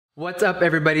What's up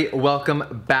everybody?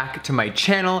 Welcome back to my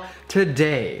channel.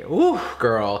 Today,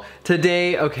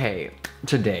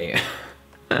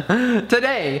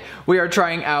 today we are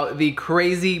trying out the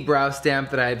crazy brow stamp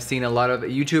that I've seen a lot of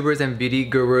YouTubers and beauty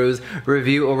gurus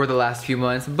review over the last few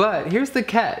months, but here's the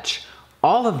catch.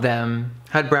 All of them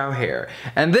had brow hair.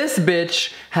 And this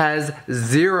bitch has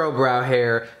zero brow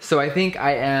hair. So I think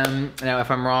I am, now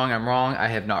if I'm wrong, I'm wrong. I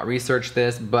have not researched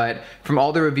this, but from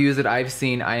all the reviews that I've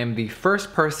seen, I am the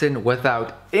first person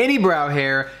without any brow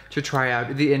hair to try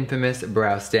out the infamous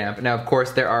brow stamp. Now, of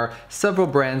course, there are several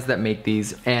brands that make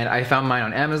these, and I found mine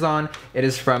on Amazon. It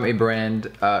is from a brand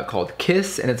called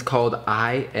Kiss, and it's called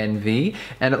INV,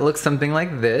 and it looks something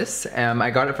like this.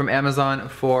 I got it from Amazon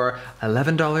for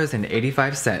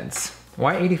 $11.85.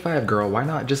 Why 85, girl? Why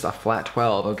not just a flat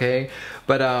 12, okay?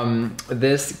 But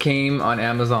this came on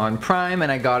Amazon Prime and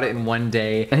I got it in one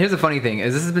day. And here's the funny thing,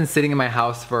 is this has been sitting in my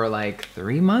house for like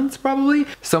 3 months probably.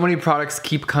 So many products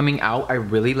keep coming out, I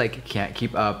really can't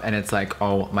keep up, and it's like,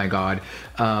 oh my god.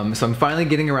 So I'm finally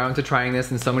getting around to trying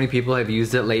this, and so many people have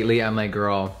used it lately. I'm like,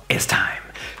 girl, it's time.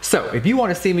 So if you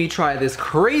want to see me try this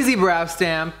crazy brow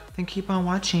stamp, then keep on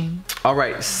watching. All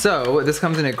right, so this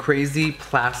comes in a crazy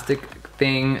plastic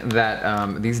thing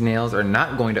that these nails are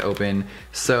not going to open.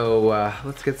 So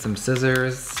let's get some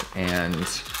scissors and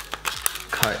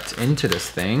cut into this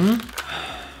thing.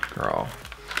 Girl.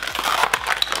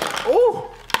 Oh!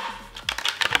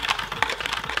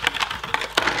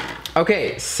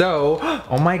 Okay, so,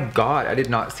 oh my god, I did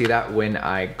not see that when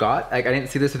I got, I didn't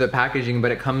see this with the packaging,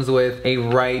 but it comes with a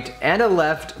right and a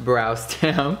left brow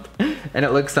stamp, and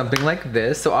it looks something like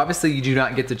this. So obviously you do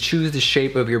not get to choose the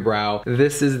shape of your brow.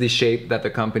 This is the shape that the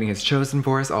company has chosen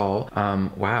for us all.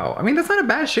 Wow, I mean, that's not a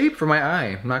bad shape for my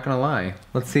eye, I'm not gonna lie.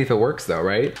 Let's see if it works though,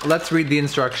 right? Let's read the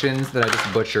instructions that I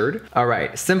just butchered. All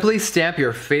right, simply stamp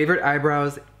your favorite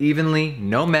eyebrows evenly,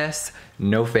 no mess,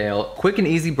 no fail, quick and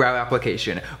easy brow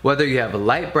application. Whether you have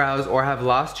light brows or have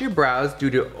lost your brows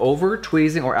due to over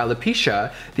tweezing or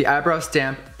alopecia, the eyebrow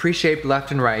stamp, pre-shaped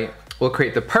left and right, will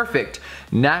create the perfect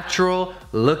natural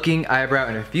looking eyebrow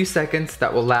in a few seconds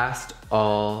that will last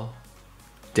all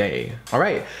day. All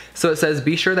right, so it says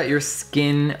be sure that your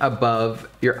skin above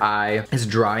your eye is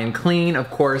dry and clean. Of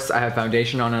course, I have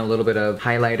foundation on and a little bit of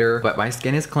highlighter, but my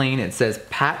skin is clean. It says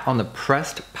pat on the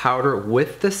pressed powder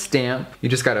with the stamp. You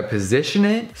just gotta position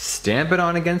it, stamp it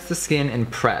on against the skin, and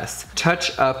press.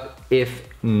 Touch up if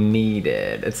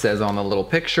needed. It says on the little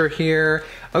picture here.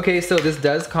 Okay, so this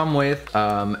does come with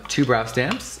 2 brow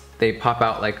stamps. They pop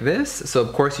out like this, so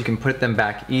of course you can put them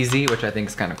back easy, which I think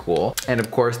is kind of cool. And of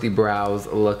course the brows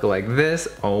look like this.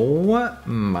 Oh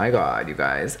my god, you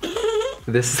guys.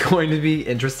 This is going to be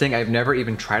interesting. I've never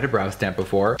even tried a brow stamp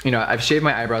before. You know, I've shaved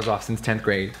my eyebrows off since 10th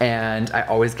grade, and I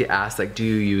always get asked, like, do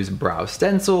you use brow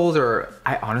stencils? Or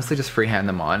I honestly just freehand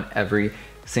them on every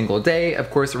single day. Of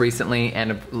course, recently,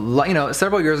 and you know,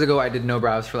 several years ago I did no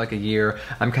brows for like a year.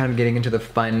 I'm kind of getting into the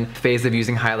fun phase of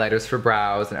using highlighters for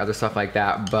brows and other stuff like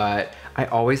that, but I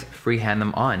always freehand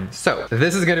them on. So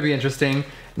this is gonna be interesting.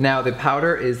 Now the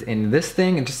powder is in this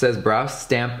thing. It just says brow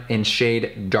stamp in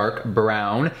shade dark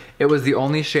brown. It was the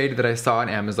only shade that I saw on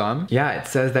Amazon. Yeah, it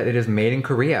says that it is made in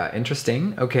Korea.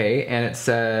 Interesting, okay. And it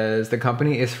says the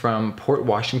company is from Port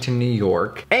Washington, New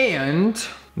York. And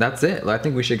that's it. I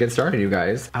think we should get started, you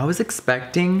guys. I was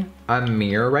expecting a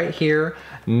mirror right here.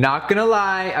 Not gonna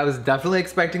lie, I was definitely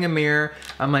expecting a mirror.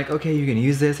 I'm like, okay, you can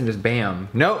use this and just bam.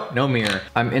 Nope, no mirror.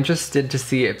 I'm interested to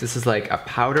see if this is like a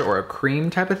powder or a cream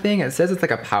type of thing. It says it's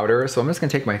like a powder, so I'm just gonna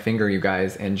take my finger, you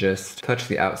guys, and just touch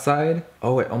the outside.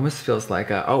 Oh, it almost feels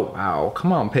like a, oh wow,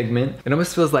 come on, pigment. It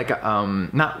almost feels like a,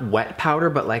 not wet powder,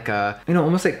 but like a, you know,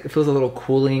 almost like it feels a little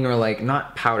cooling, or like,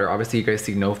 not powder. Obviously you guys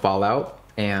see no fallout,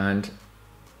 and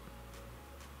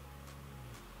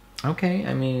okay,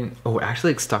 I mean, oh, it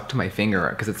actually like stuck to my finger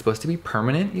because it's supposed to be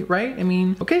permanent, right? I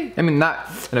mean, okay. I mean, not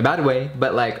in a bad way,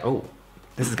 but like, oh,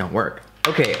 this is gonna work.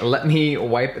 Okay, let me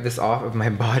wipe this off of my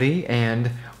body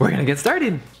and we're gonna get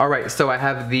started. All right, so I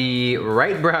have the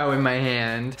right brow in my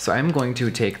hand. So I'm going to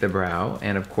take the brow,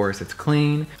 and of course it's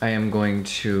clean. I am going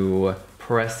to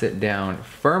press it down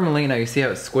firmly. Now you see how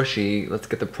it's squishy. Let's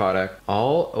get the product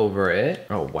all over it.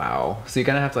 Oh, wow. So you're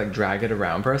gonna have to like drag it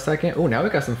around for a second. Oh, now we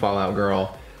got some fallout,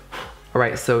 girl. All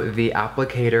right, so the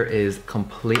applicator is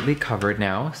completely covered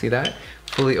now. See that?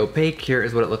 Fully opaque. Here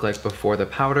is what it looked like before the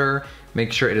powder.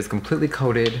 Make sure it is completely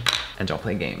coated and don't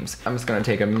play games. I'm just gonna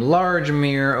take a large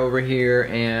mirror over here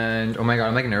and, oh my God,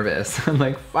 I'm like nervous. I'm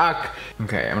like, fuck.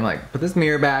 Okay, I'm gonna like put this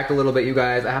mirror back a little bit, you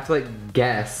guys. I have to like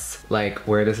guess like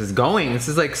where this is going. This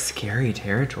is like scary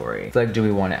territory. It's like, do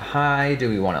we want it high? Do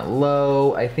we want it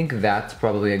low? I think that's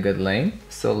probably a good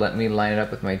length. So let me line it up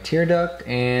with my tear duct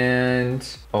and,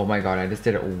 oh my God, I just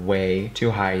did it way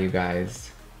too high, you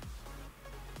guys.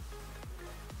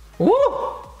 Woo!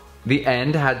 The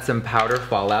end had some powder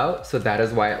fallout, so that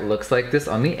is why it looks like this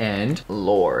on the end.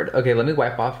 Lord. Okay, let me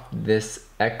wipe off this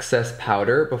excess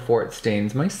powder before it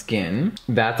stains my skin.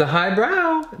 That's a high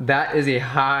brow. That is a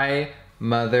high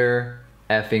mother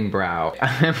effing brow.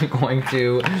 I'm going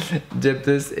to dip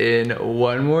this in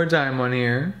one more time on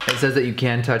here. It says that you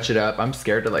can touch it up. I'm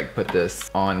scared to like put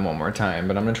this on one more time,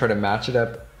 but I'm gonna try to match it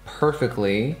up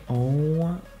perfectly.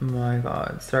 Oh my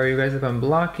God. Sorry you guys if I'm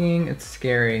blocking, it's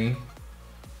scary.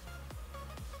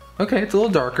 Okay, it's a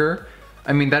little darker.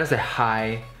 I mean, that is a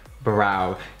high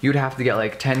brow. You'd have to get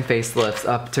like 10 facelifts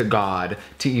up to God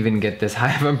to even get this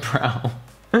high of a brow.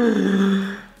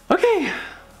 Okay,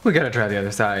 we gotta try the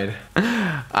other side.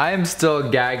 I am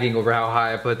still gagging over how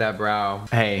high I put that brow.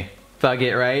 Hey, thug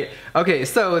it, right? Okay,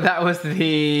 so that was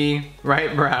the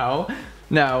right brow.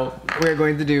 Now, we're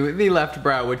going to do the left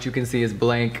brow, which you can see is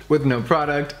blank with no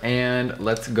product, and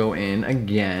let's go in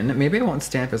again. Maybe I won't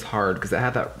stamp as hard because I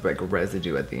have that like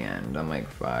residue at the end. I'm like,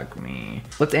 fuck me.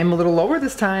 Let's aim a little lower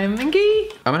this time, Minky.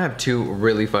 I'm gonna have two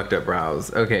really fucked up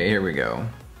brows. Okay, here we go.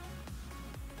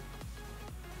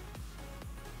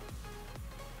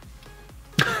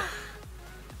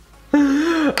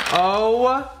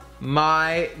 Oh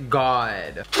my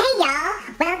God. Hey y'all,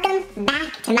 welcome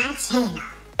back to my channel.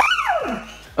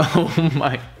 Oh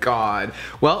my God.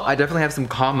 Well, I definitely have some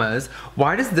commas.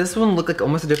 Why does this one look like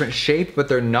almost a different shape, but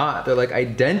they're not? They're like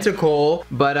identical,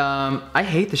 but I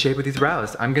hate the shape of these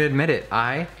brows. I'm gonna admit it.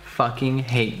 I fucking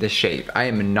hate the shape. I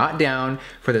am not down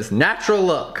for this natural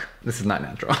look. This is not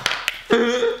natural.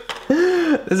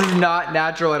 This is not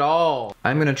natural at all.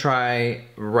 I'm gonna try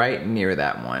right near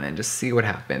that one and just see what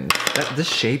happens. This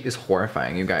shape is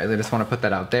horrifying, you guys. I just wanna put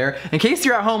that out there. In case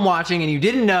you're at home watching and you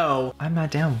didn't know, I'm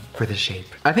not down for this shape.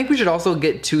 I think we should also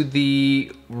get to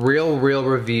the real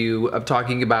review of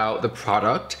talking about the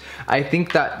product. I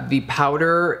think that the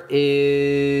powder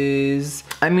is,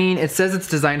 I mean, it says it's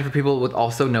designed for people with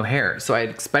also no hair. So I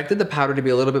expected the powder to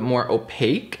be a little bit more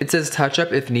opaque. It says touch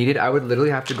up if needed. I would literally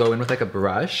have to go in with like a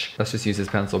brush. Let's just use this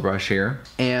pencil brush here.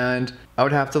 And I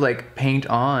would have to like paint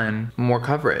on more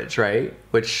coverage, right?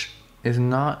 Which is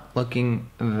not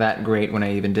looking that great when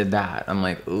I even did that. I'm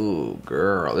like, ooh,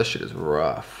 girl, this shit is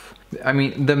rough. I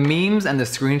mean, the memes and the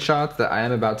screenshots that I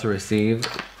am about to receive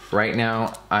right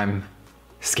now, I'm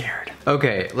scared.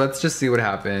 Okay, let's just see what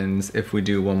happens if we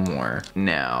do one more.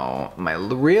 Now, my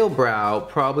real brow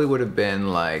probably would have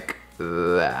been like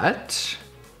that.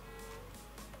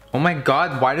 Oh my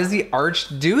God, why does the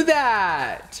arch do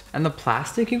that? And the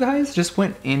plastic, you guys, just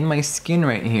went in my skin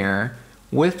right here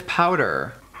with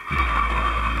powder.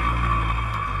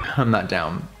 I'm not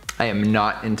down. I am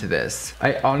not into this.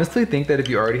 I honestly think that if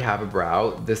you already have a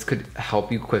brow, this could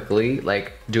help you quickly,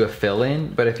 like do a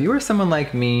fill-in. But if you are someone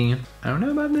like me, I don't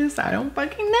know about this, I don't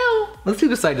fucking know. Let's do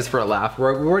the side just for a laugh. We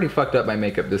already fucked up my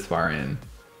makeup this far in.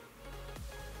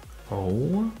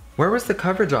 Oh, where was the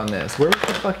coverage on this? Where was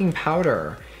the fucking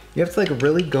powder? You have to like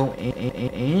really go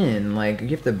in. Like you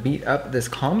have to beat up this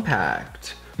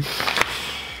compact.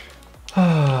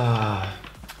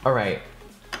 All right,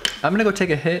 I'm gonna go take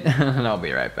a hit and I'll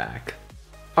be right back.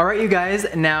 All right, you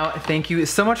guys, now thank you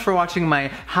so much for watching my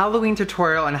Halloween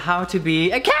tutorial on how to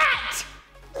be a cat.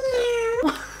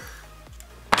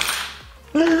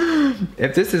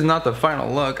 If this is not the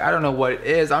final look, I don't know what it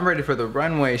is. I'm ready for the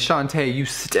runway. Shantae, you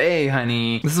stay,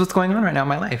 honey. This is what's going on right now in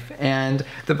my life. And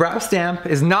the brow stamp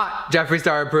is not Jeffree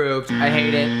Star approved. I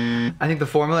hate it. I think the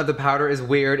formula of the powder is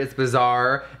weird. It's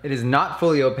bizarre. It is not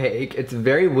fully opaque. It's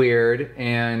very weird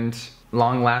and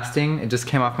long lasting. It just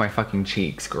came off my fucking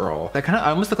cheeks, girl. That kind of,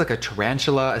 I almost look like a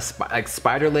tarantula, like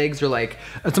spider legs, or like,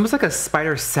 it's almost like a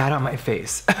spider sat on my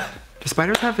face. Do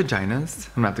spiders have vaginas?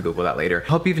 I'm gonna have to Google that later.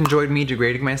 Hope you've enjoyed me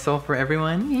degrading myself for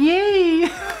everyone. Yay!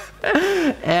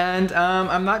 And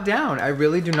I'm not down. I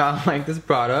really do not like this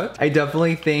product. I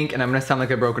definitely think, and I'm gonna sound like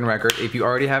a broken record, if you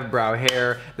already have brow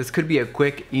hair, this could be a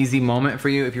quick, easy moment for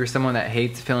you. If you're someone that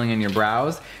hates filling in your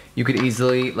brows, you could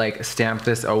easily like stamp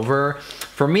this over.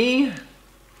 For me,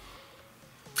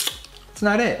 it's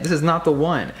not it. This is not the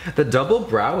one. The double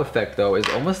brow effect though is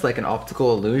almost like an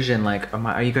optical illusion. Like,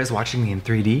 are you guys watching me in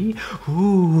 3D?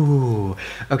 Ooh.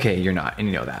 Okay, you're not, and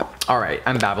you know that. All right,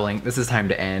 I'm babbling. This is time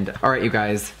to end. All right, you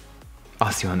guys.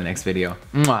 I'll see you on the next video.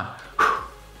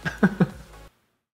 Mwah.